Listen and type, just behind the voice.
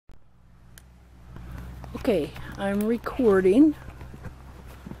Okay, I'm recording.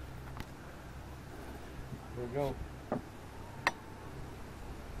 Here we go.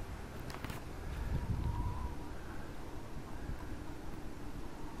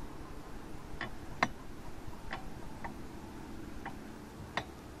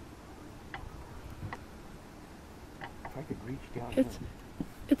 If I could reach down here.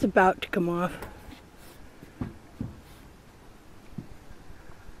 It's about to come off.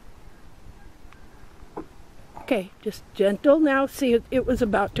 Okay, just gentle now. See, it was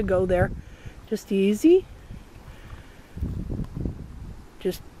about to go there. Just easy.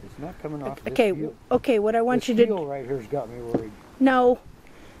 Just. It's not coming off. Okay, this okay. What I want you to. This heel right here's got me worried. No,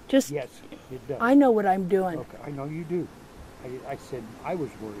 just. Yes, it does. I know what I'm doing. Okay, I know you do. I said I was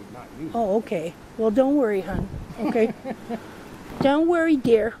worried, not you. Oh, okay. Well, don't worry, hon. Okay. Don't worry,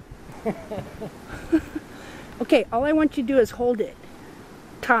 dear. Okay, all I want you to do is hold it.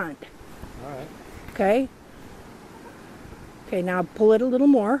 Taut. All right. Okay. Okay, now pull it a little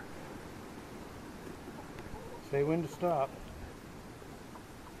more. Say when to stop.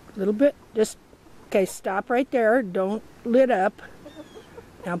 A little bit. Just, okay, stop right there. Don't lit up.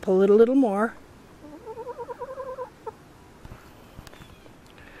 Now pull it a little more.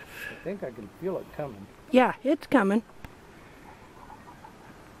 I think I can feel it coming. Yeah, it's coming.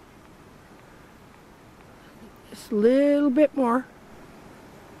 Just a little bit more.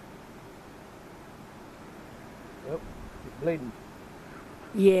 Yep, it's bleeding.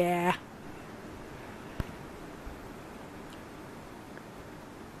 Yeah.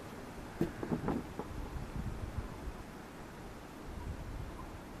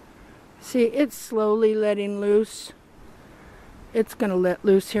 See, it's slowly letting loose. It's going to let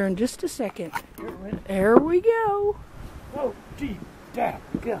loose here in just a second. There we go. Oh, gee, damn,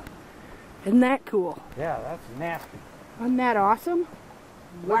 God. Isn't that cool? Yeah, that's nasty. Isn't that awesome?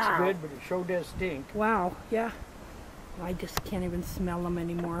 Looks Wow. good, but it sure does stink. Wow, yeah. I just can't even smell them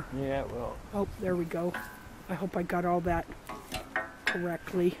anymore. Yeah, well. Oh, there we go. I hope I got all that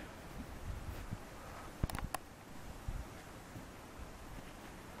correctly.